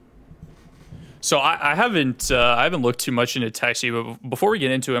 So I haven't looked too much into Texier, but before we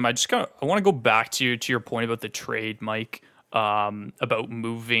get into him, I want to go back to your point about the trade, Mike. About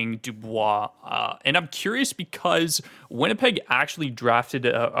moving Dubois. And I'm curious because Winnipeg actually drafted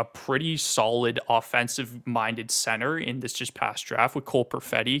a pretty solid offensive-minded center in this just past draft with Cole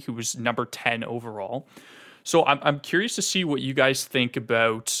Perfetti, who was number 10 overall. So I'm curious to see what you guys think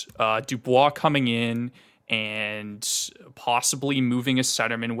about Dubois coming in and possibly moving a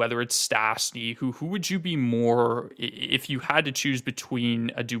centerman, whether it's Stastny. Who would you be more, if you had to choose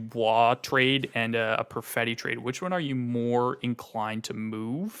between a Dubois trade and a Perfetti trade, which one are you more inclined to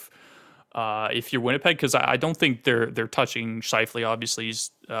move if you're Winnipeg? Because I don't think they're touching Scheifele. Obviously,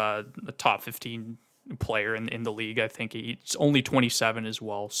 he's a top 15 player in the league. I think he's only 27 as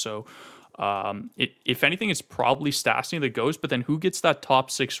well. So if anything, it's probably Stastny that goes, but then who gets that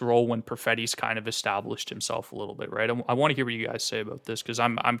top 6 role when Perfetti's kind of established himself a little bit, right? I want to hear what you guys say about this because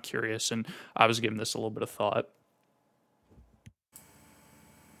I'm curious, and I was giving this a little bit of thought.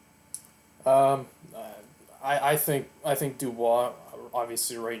 I think Dubois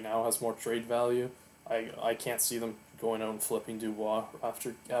obviously right now has more trade value. I can't see them going out and flipping Dubois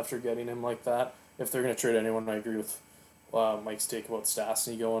after getting him like that. If they're going to trade anyone, I agree with Mike's take about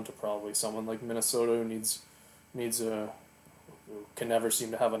Stastny going to probably someone like Minnesota who needs a who can never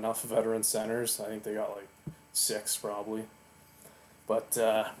seem to have enough veteran centers. I think they got like 6 probably. But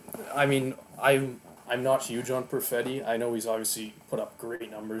I mean, I'm not huge on Perfetti. I know he's obviously put up great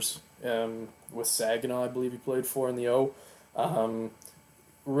numbers with Saginaw. I believe he played for in the O.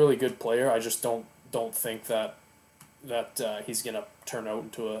 Really good player. I just don't think that he's gonna turn out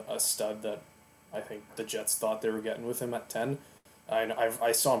into a stud that I think the Jets thought they were getting with him at 10.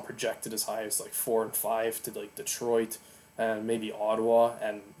 I saw him projected as high as like 4 and 5 to like Detroit and maybe Ottawa,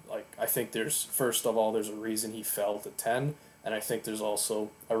 and like I think there's first of all there's a reason he fell to 10, and I think there's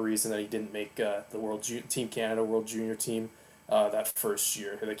also a reason that he didn't make the Team Canada World Junior team that first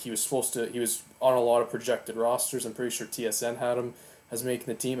year. Like he was on a lot of projected rosters. I'm pretty sure TSN had him as making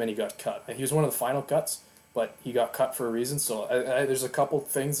the team, and he got cut. And he was one of the final cuts, but he got cut for a reason. So there's a couple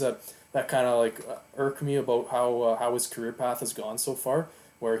things that kind of like irk me about how his career path has gone so far,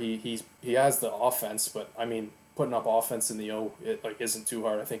 where he has the offense, but I mean putting up offense in the O isn't too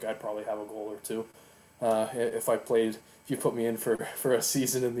hard. I think I'd probably have a goal or two if you put me in for a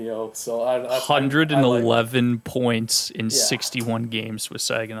season in the O. So 111 points in 61 games with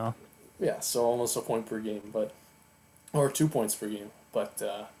Saginaw. Yeah, so almost a point per game, or 2 points per game. But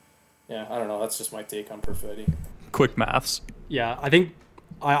yeah, I don't know. That's just my take on Perfetti. Quick maths. Yeah, I think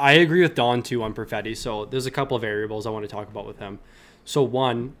I agree with Don too on Perfetti. So there's a couple of variables I want to talk about with him. So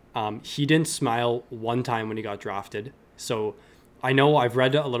one, he didn't smile one time when he got drafted. So I know I've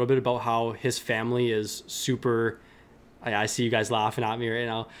read a little bit about how his family is super. I see you guys laughing at me right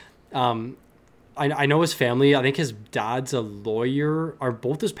now. I know his family. I think his dad's a lawyer, or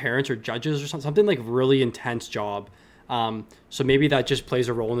both his parents are judges or something like really intense job. So maybe that just plays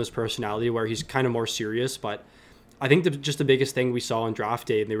a role in his personality where he's kind of more serious. But I think just the biggest thing we saw on draft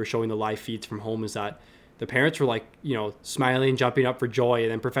day, and they were showing the live feeds from home, is that the parents were like, smiling, jumping up for joy,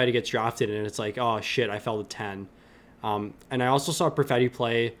 and then Perfetti gets drafted, and it's like, oh shit, I fell to 10. And I also saw Perfetti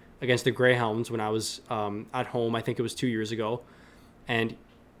play against the Greyhounds when I was at home. I think it was 2 years ago. And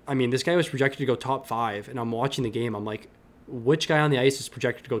I mean, this guy was projected to go top 5, and I'm watching the game. I'm like, which guy on the ice is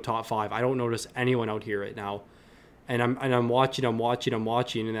projected to go top 5? I don't notice anyone out here right now. And I'm watching,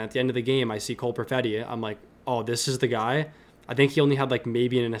 and at the end of the game, I see Cole Perfetti. I'm like, oh, this is the guy. I think he only had like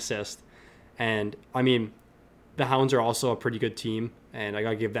maybe an assist. And I mean, the Hounds are also a pretty good team, and I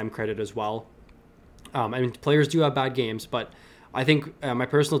gotta give them credit as well. I mean, players do have bad games, but I think my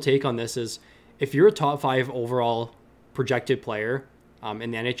personal take on this is if you're a top 5 overall projected player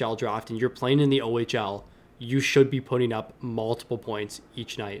in the NHL draft and you're playing in the OHL, you should be putting up multiple points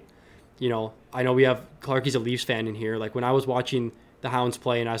each night. I know we have Clarky's a Leafs fan in here. Like when I was watching the Hounds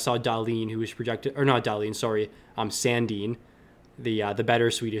play and I saw Dahlin, who was projected, or not Dahlin, sorry, Sandin, the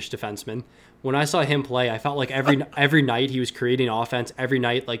better Swedish defenseman. When I saw him play, I felt like every night he was creating offense. Every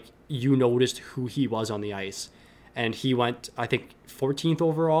night, like you noticed who he was on the ice. And he went, I think, 14th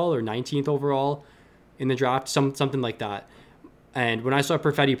overall or 19th overall in the draft, something like that. And when I saw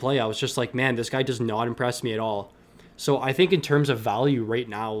Perfetti play, I was just like, man, this guy does not impress me at all. So I think in terms of value right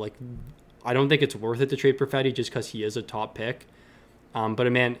now, like I don't think it's worth it to trade Perfetti just because he is a top pick.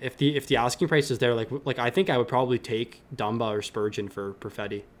 But man, if the asking price is there, like I think I would probably take Dumba or Spurgeon for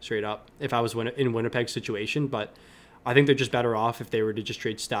Perfetti straight up if I was in Winnipeg's situation. But I think they're just better off if they were to just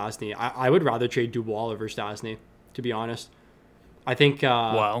trade Stastny. I would rather trade Dubois over Stastny, to be honest. I think.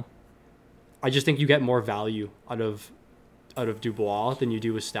 Wow. I just think you get more value out of Dubois than you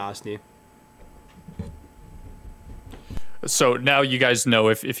do with Stastny. So now you guys know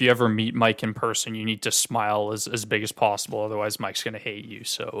if you ever meet Mike in person, you need to smile as big as possible. Otherwise, Mike's going to hate you.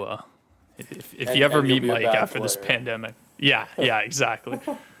 So if you ever meet Mike after this pandemic, yeah, exactly.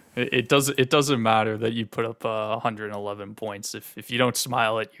 It doesn't matter that you put up 111 points. If you don't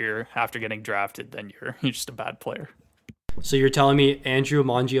smile at after getting drafted, then you're just a bad player. So you're telling me Andrew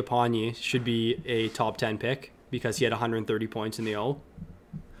Mangiapane should be a top 10 pick because he had 130 points in the O?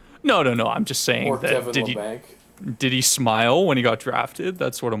 No. I'm just saying Or that Kevin did he smile when he got drafted?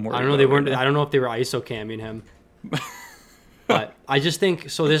 That's what I'm worried about. I don't know. They weren't. I don't know if they were ISO camming him. But I just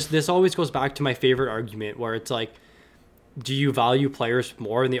think so. This always goes back to my favorite argument, where it's like, do you value players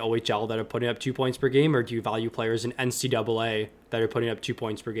more in the OHL that are putting up 2 points per game, or do you value players in NCAA that are putting up 2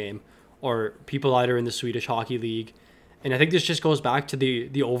 points per game, or people that are in the Swedish Hockey League? And I think this just goes back to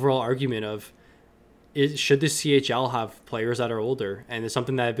the overall argument of, should the CHL have players that are older? And it's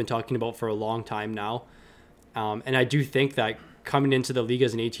something that I've been talking about for a long time now. And I do think that coming into the league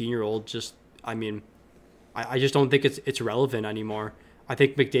as an 18-year-old, I just don't think it's relevant anymore. I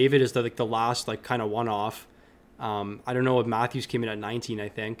think McDavid is the last like kind of one off. I don't know if Matthews came in at 19, I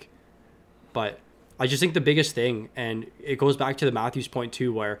think, but I just think the biggest thing, and it goes back to the Matthews point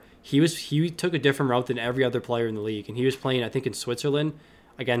too, where he took a different route than every other player in the league, and he was playing, I think, in Switzerland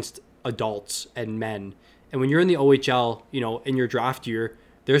against adults and men. And when you're in the OHL, in your draft year,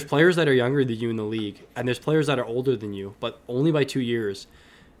 there's players that are younger than you in the league, and there's players that are older than you, but only by 2 years.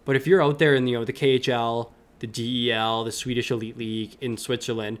 But if you're out there in the KHL, the DEL, the Swedish Elite League in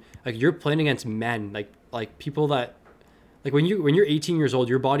Switzerland, like you're playing against men, like people that, like when you're 18 years old,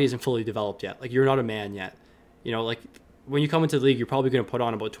 your body isn't fully developed yet. Like you're not a man yet. Like when you come into the league, you're probably going to put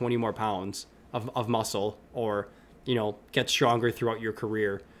on about 20 more pounds of muscle, or get stronger throughout your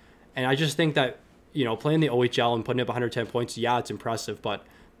career. And I just think that playing the OHL and putting up 110 points, yeah, it's impressive, but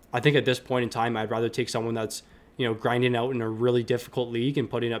I think at this point in time, I'd rather take someone that's grinding out in a really difficult league and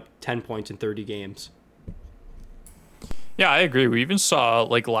putting up 10 points in 30 games. Yeah, I agree. We even saw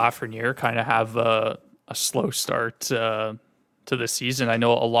like Lafreniere kind of have a slow start to the season. I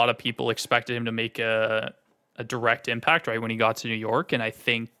know a lot of people expected him to make a direct impact right when he got to New York, and I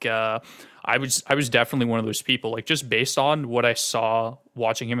think I was definitely one of those people. Like just based on what I saw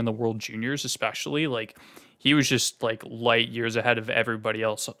watching him in the World Juniors, especially, like he was just like light years ahead of everybody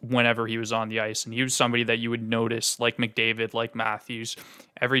else whenever he was on the ice. And he was somebody that you would notice, like McDavid, like Matthews.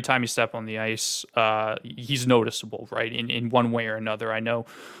 Every time you step on the ice, he's noticeable, right? In one way or another. I know,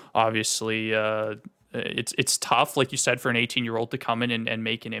 obviously, it's tough, like you said, for an 18-year-old to come in and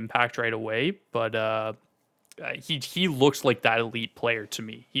make an impact right away. But he looks like that elite player to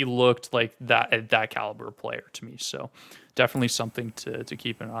me. He looked like that caliber player to me. So definitely something to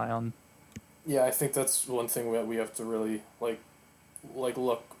keep an eye on. Yeah, I think that's one thing that we have to really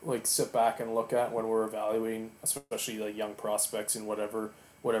sit back and look at when we're evaluating, especially like young prospects in whatever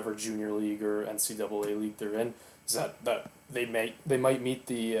junior league or NCAA league they're in, is that they might meet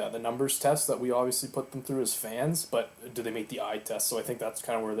the numbers test that we obviously put them through as fans, but do they meet the eye test? So I think that's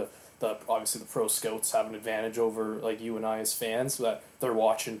kind of where the obviously the pro scouts have an advantage over like you and I as fans, so that they're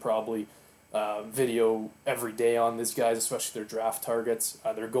watching probably video every day on these guys, especially their draft targets.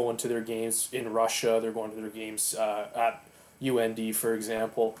 They're going to their games in Russia. They're going to their games at UND, for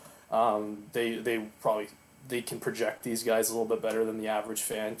example. They can project these guys a little bit better than the average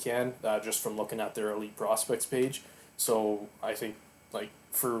fan can, just from looking at their elite prospects page. So I think like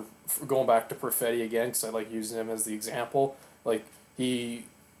for going back to Perfetti again, because I like using him as the example. Like he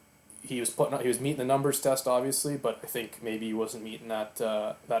was meeting the numbers test, obviously, but I think maybe he wasn't meeting that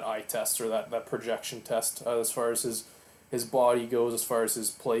eye test or that projection test as far as his body goes, as far as his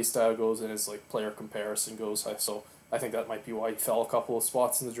play style goes, and his like player comparison goes. So I think that might be why he fell a couple of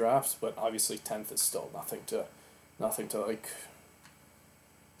spots in the draft, but obviously 10th is still nothing to like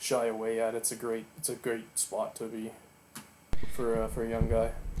shy away at. It's a great spot to be for a young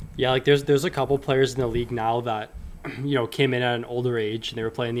guy. Yeah, like there's a couple players in the league now that came in at an older age and they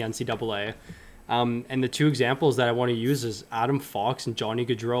were playing the NCAA. And the two examples that I want to use is Adam Fox and Johnny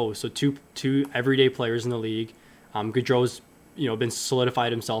Gaudreau. So two everyday players in the league. Gaudreau's been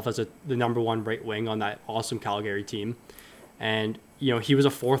solidified himself as the number one right wing on that awesome Calgary team, and he was a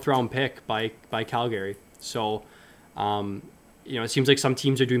 4th round pick by Calgary. So it seems like some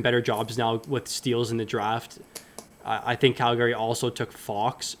teams are doing better jobs now with steals in the draft. I think Calgary also took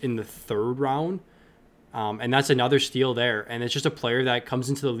Fox in the 3rd round. And that's another steal there. And it's just a player that comes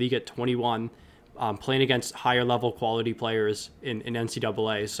into the league at 21, playing against higher level quality players in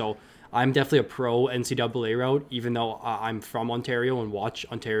NCAA. So I'm definitely a pro NCAA route, even though I'm from Ontario and watch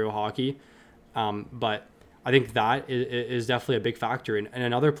Ontario hockey. But I think that is definitely a big factor. And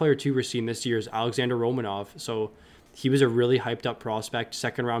another player too we're seeing this year is Alexander Romanov. So he was a really hyped up prospect,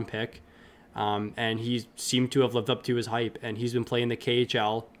 2nd round pick. And he seemed to have lived up to his hype. And he's been playing the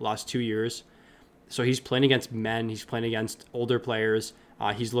KHL last 2 years. So he's playing against men. He's playing against older players.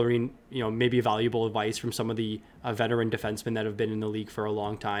 He's learning, maybe valuable advice from some of the veteran defensemen that have been in the league for a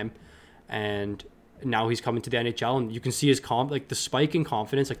long time. And now he's coming to the NHL, and you can see his the spike in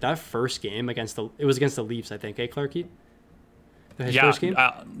confidence. Like that first game against the Leafs, I think. Hey, Clarky? First game?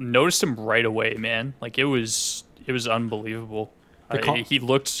 Noticed him right away, man. Like it was unbelievable. He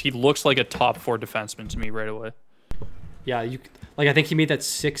looks like a top 4 defenseman to me right away. Yeah, I think he made that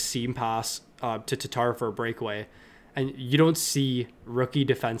 6 seam pass to Tatar for a breakaway, and you don't see rookie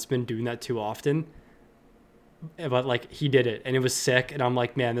defensemen doing that too often, but like he did it and it was sick, and I'm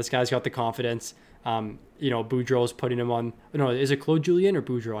like, man, this guy's got the confidence. Boudreau's putting him on. No, is it Claude Julien or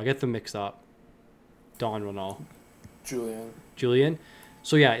Boudreau? I get them mixed up. Don will know. Julien.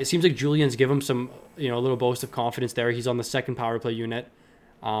 So yeah, it seems like Julian's give him some a little boost of confidence there. He's on the 2nd power play unit.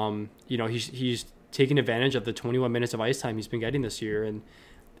 He's taken advantage of the 21 minutes of ice time he's been getting this year. And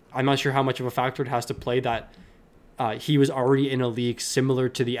I'm not sure how much of a factor it has to play that he was already in a league similar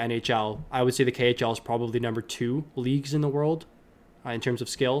to the NHL. I would say the KHL is probably number 2 leagues in the world in terms of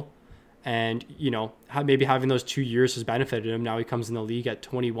skill. And, maybe having those 2 years has benefited him. Now he comes in the league at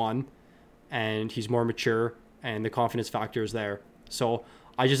 21 and he's more mature and the confidence factor is there. So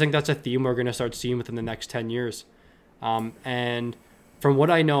I just think that's a theme we're going to start seeing within the next 10 years. And from what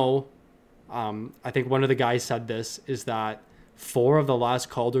I know, I think one of the guys said this, is that 4 of the last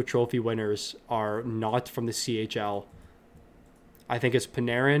Calder Trophy winners are not from the CHL. I think it's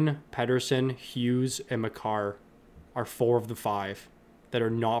Panarin, Pettersson, Hughes, and Makar are 4 of the 5 that are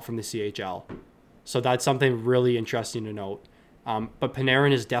not from the CHL. So that's something really interesting to note. But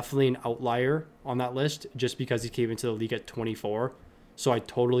Panarin is definitely an outlier on that list just because he came into the league at 24. So I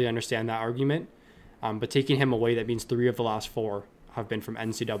totally understand that argument. But taking him away, that means 3 of the last 4 have been from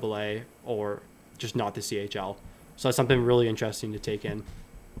NCAA or just not the CHL. So that's something really interesting to take in.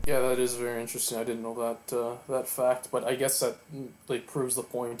 Yeah, that is very interesting. I didn't know that fact, but I guess that proves the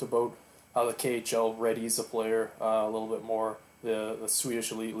point about how the KHL readies a player a little bit more. The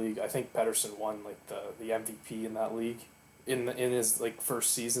Swedish Elite League, I think Pettersson won the MVP in that league in his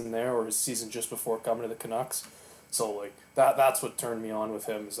first season there, or his season just before coming to the Canucks. So that's what turned me on with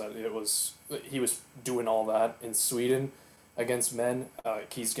him, is that he was doing all that in Sweden against men.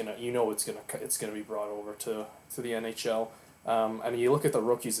 He's gonna it's gonna be brought over to the NHL. I mean, you look at the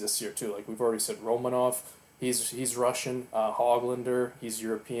rookies this year too. Like we've already said, Romanov, he's Russian. Hoglander, he's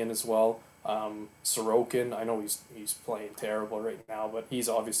European as well. Sorokin, I know he's playing terrible right now, but he's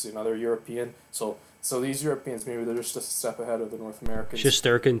obviously another European. So these Europeans, maybe they're just a step ahead of the North Americans.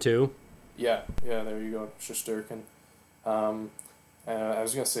 Shesterkin too. Yeah, there you go, Shesterkin. I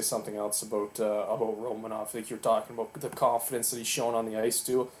was gonna say something else about Romanov. I think you're talking about the confidence that he's shown on the ice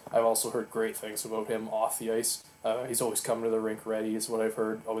too. I've also heard great things about him off the ice. He's always coming to the rink ready, is what I've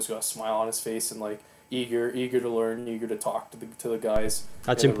heard. Always got a smile on his face and eager to learn, eager to talk to the guys.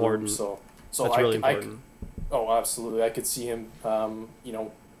 That's important. So that's really important. Oh, absolutely. I could see him.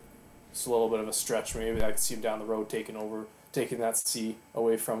 It's a little bit of a stretch. Maybe I could see him down the road taking that C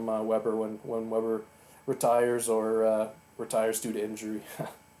away from Weber when Weber retires or retires due to injury.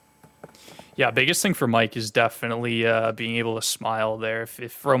 Yeah, biggest thing for Mike is definitely being able to smile there.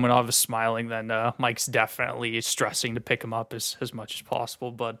 If Romanov is smiling, then Mike's definitely stressing to pick him up as much as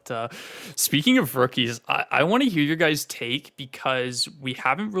possible. But speaking of rookies, I want to hear your guys' take, because we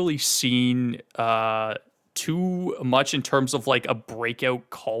haven't really seen too much in terms of a breakout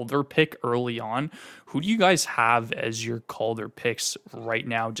Calder pick early on. Who do you guys have as your Calder picks right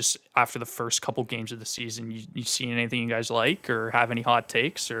now, just after the first couple games of the season? You seen anything you guys like or have any hot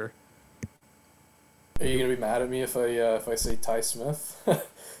takes? Or are you gonna be mad at me if I say Ty Smith?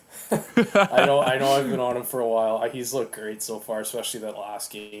 I know I've been on him for a while. He's looked great so far, especially that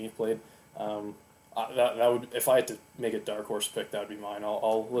last game he played. That would, if I had to make a dark horse pick, that would be mine.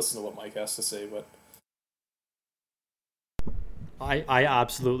 I'll listen to what Mike has to say, but I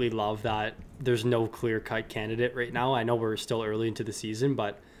absolutely love that there's no clear-cut candidate right now. I know we're still early into the season,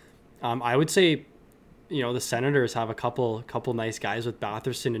 but I would say, the Senators have a couple nice guys with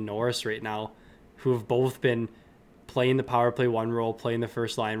Batherson and Norris right now, who have both been playing the power play 1 role, playing the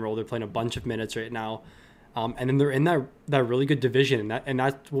first line role. They're playing a bunch of minutes right now. And then they're in that really good division. And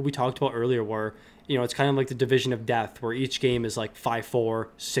that's what we talked about earlier, where, it's kind of like the division of death, where each game is 5-4,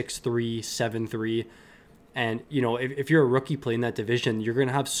 6-3, 7-3. And, if you're a rookie playing that division, you're going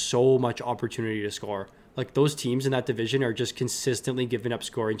to have so much opportunity to score. Those teams in that division are just consistently giving up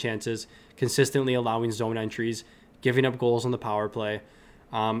scoring chances, consistently allowing zone entries, giving up goals on the power play.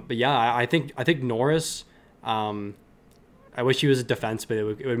 But yeah, I think Norris, I wish he was a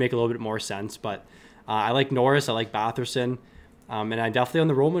defenseman. It would make a little bit more sense. But I like Norris. I like Batherson. And I'm definitely on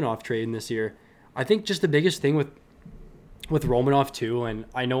the Romanov train this year. I think just the biggest thing with Romanov too, and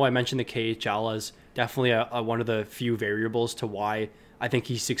I know I mentioned the KHL as definitely one of the few variables to why I think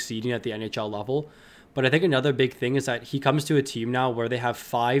he's succeeding at the NHL level. But I think another big thing is that he comes to a team now where they have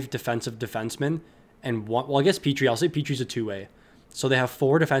 5 defensive defensemen and one, well, I guess Petrie, I'll say Petrie's a 2-way. So they have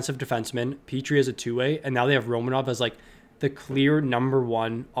 4 defensive defensemen, Petrie is a 2-way, and now they have Romanov as the clear number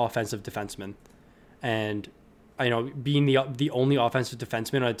 1 offensive defenseman. And being the only offensive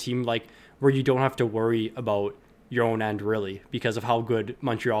defenseman on a team where you don't have to worry about your own end really, because of how good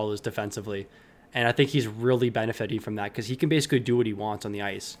Montreal is defensively. And I think he's really benefiting from that, because he can basically do what he wants on the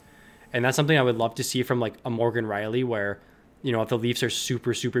ice. And that's something I would love to see from a Morgan Rielly, where, if the Leafs are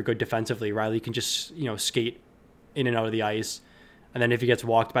super, super good defensively, Rielly can just, skate in and out of the ice. And then if he gets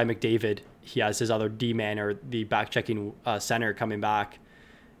walked by McDavid, he has his other D-man or the back-checking center coming back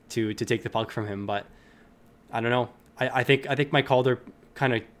to take the puck from him. But I don't know. I think my Calder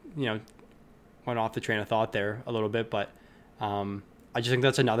kind of, went off the train of thought there a little bit, but I just think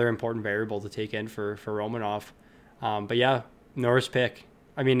that's another important variable to take in for Romanov. But yeah, Norris pick.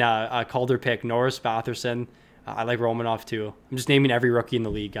 Calder pick, Norris, Batherson. I like Romanov too. I'm just naming every rookie in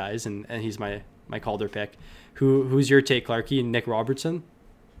the league, guys, and he's my Calder pick. Who's your take, Clarky? Nick Robertson?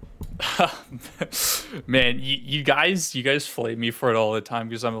 Man, you guys flame me for it all the time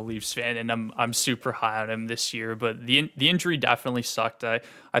because I'm a Leafs fan and I'm super high on him this year. But the injury definitely sucked. I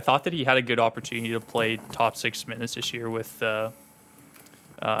thought that he had a good opportunity to play top 6 minutes this year with the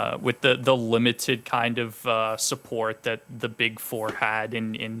limited kind of support that the big four had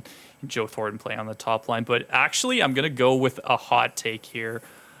in Joe Thornton playing on the top line. But actually, I'm gonna go with a hot take here.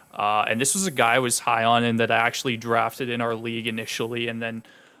 And this was a guy I was high on and that I actually drafted in our league initially, and then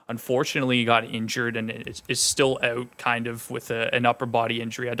unfortunately he got injured and is still out kind of with an upper body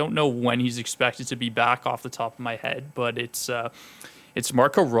injury. I don't know when he's expected to be back off the top of my head, but it's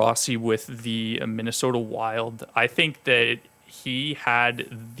Marco Rossi with the Minnesota Wild. I think that he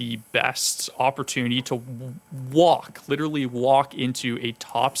had the best opportunity to literally walk into a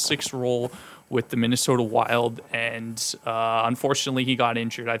top 6 role with the Minnesota Wild, and unfortunately he got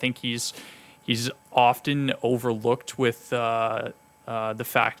injured. I think he's often overlooked with the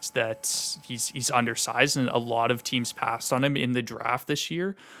fact that he's undersized, and a lot of teams passed on him in the draft this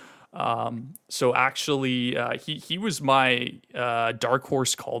year. So actually, he was my dark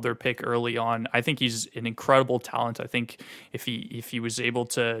horse Calder pick early on. I think he's an incredible talent. I think if he was able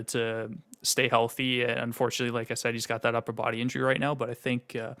to stay healthy, unfortunately, like I said, he's got that upper body injury right now. But I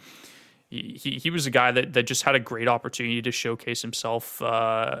think he was a guy that just had a great opportunity to showcase himself.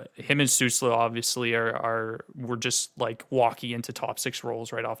 Him and Sutzler obviously were just like walking into top 6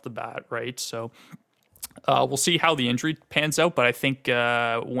 roles right off the bat, right? So. We'll see how the injury pans out, but I think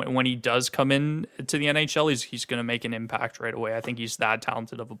when he does come in to the NHL, he's going to make an impact right away. I think he's that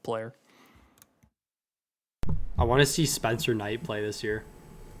talented of a player. I want to see Spencer Knight play this year.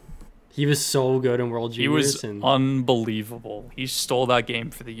 He was so good in World Juniors. He was unbelievable. He stole that game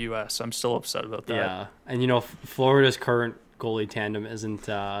for the U.S. I'm still upset about that. Yeah, and Florida's current goalie tandem is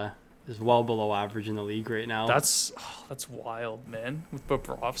well below average in the league right now. That's wild, man. With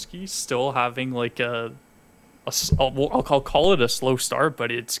Bobrovsky still having like I'll call it a slow start,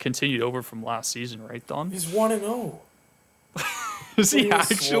 but it's continued over from last season, right, Don? He's 1-0. Is he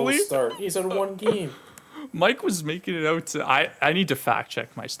actually? Slow start. He's had 1 game. Mike was making it out to I need to fact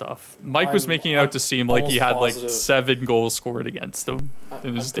check my stuff. Mike was making it out to seem like he had like 7 goals scored against him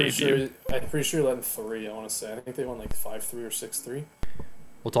in his debut. I'm pretty sure he led in 3, I want to say. I think they won like 5-3 or 6-3.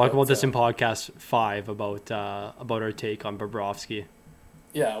 We'll talk about this in podcast 5 about our take on Bobrovsky.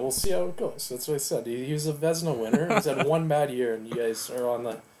 Yeah, we'll see how it goes. That's what I said. He was a Vezina winner. He's had 1 bad year, and you guys are on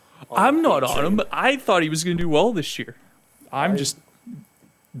the. I'm not on him, but I thought he was going to do well this year. I'm just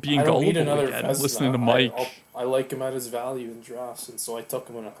being gullible again, listening to Mike. I like him at his value in drafts, and so I took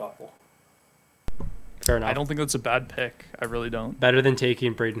him in a couple. Fair enough. I don't think that's a bad pick. I really don't. Better than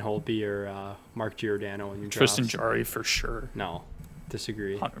taking Braden Holtby or Mark Giordano in your drafts. Tristan Jarry for sure. No,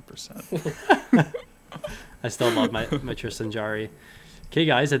 disagree. 100%. I still love my Tristan Jarry. Okay,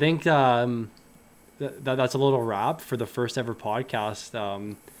 guys, I think that's a little wrap for the first ever podcast.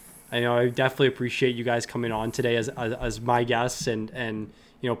 I definitely appreciate you guys coming on today as my guests and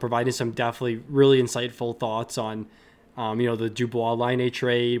providing some definitely really insightful thoughts on the Dubois-Laine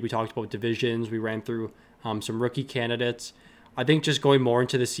trade. We talked about divisions. We ran through some rookie candidates. I think just going more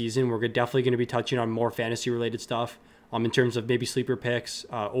into the season, we're definitely going to be touching on more fantasy related stuff in terms of maybe sleeper picks,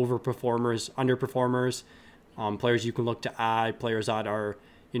 overperformers, underperformers. Players you can look to add, players that are,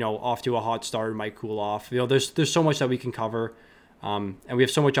 off to a hot start, might cool off. There's so much that we can cover, and we have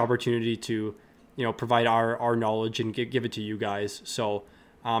so much opportunity to, provide our knowledge and give it to you guys. So,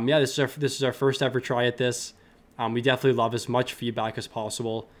 this is our first ever try at this. We definitely love as much feedback as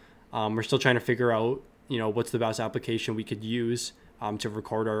possible. We're still trying to figure out, what's the best application we could use to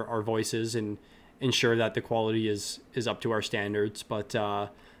record our voices and ensure that the quality is up to our standards. But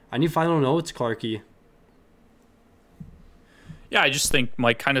any final notes, Clarky? Yeah, I just think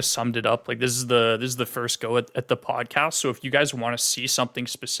Mike kind of summed it up. Like this is the first go at the podcast. So if you guys want to see something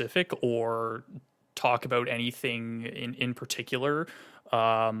specific or talk about anything in particular,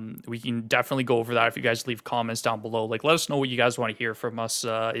 we can definitely go over that. If you guys leave comments down below, like let us know what you guys want to hear from us.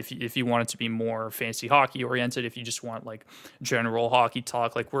 If you want it to be more fantasy hockey oriented, if you just want like general hockey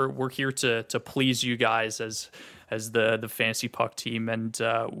talk, like we're here to please you guys as the Fantasy Puck team, and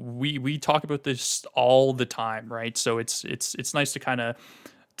we talk about this all the time, right? So it's nice to kind of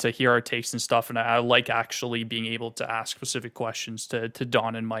hear our takes and stuff. And I like actually being able to ask specific questions to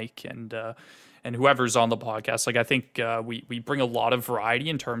Don and Mike and whoever's on the podcast. Like, I think we bring a lot of variety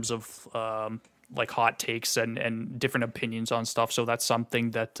in terms of like hot takes and different opinions on stuff. So that's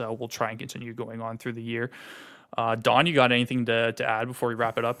something that we'll try and continue going on through the year. Don, you got anything to add before we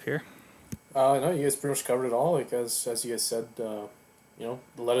wrap it up here? No, you guys pretty much covered it all. Like as you guys said,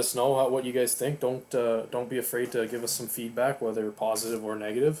 let us know what you guys think. Don't be afraid to give us some feedback, whether positive or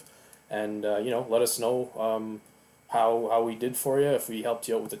negative, and let us know how we did for you. If we helped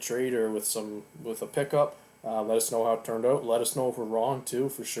you out with a trade or with a pickup, let us know how it turned out. Let us know if we're wrong too,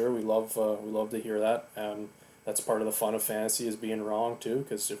 for sure. We love to hear that. That's part of the fun of fantasy, is being wrong too.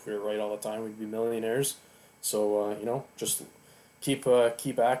 Because if we were right all the time, we'd be millionaires. So just keep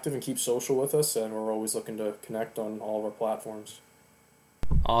active and keep social with us, and we're always looking to connect on all of our platforms.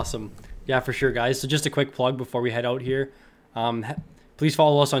 Awesome. Yeah, for sure, guys. So just a quick plug before we head out here. Please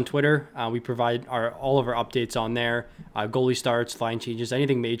follow us on Twitter. We provide all of our updates on there. Goalie starts, line changes,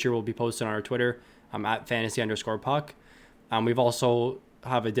 anything major will be posted on our Twitter. At fantasy_puck. We've also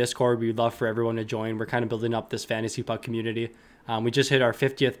have a Discord. We'd love for everyone to join. We're kind of building up this Fantasy Puck community. We just hit our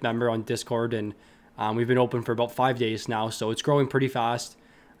 50th member on Discord, and we've been open for about 5 days now, so it's growing pretty fast.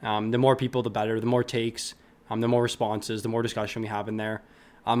 The more people, the better. The more takes, the more responses, the more discussion we have in there.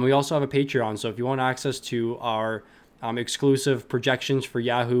 We also have a Patreon, so if you want access to our exclusive projections for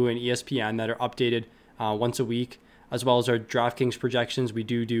Yahoo and ESPN that are updated once a week, as well as our DraftKings projections, we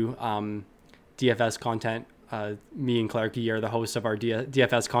do DFS content. Me and Clarky are the hosts of our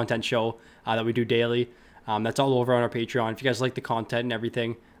DFS content show that we do daily. That's all over on our Patreon. If you guys like the content and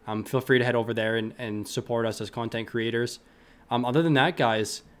everything, feel free to head over there and support us as content creators. Other than that,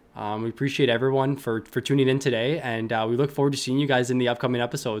 guys, we appreciate everyone for tuning in today, and we look forward to seeing you guys in the upcoming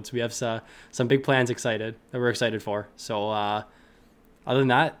episodes. We have some big plans that we're excited for. So other than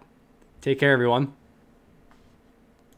that, take care, everyone.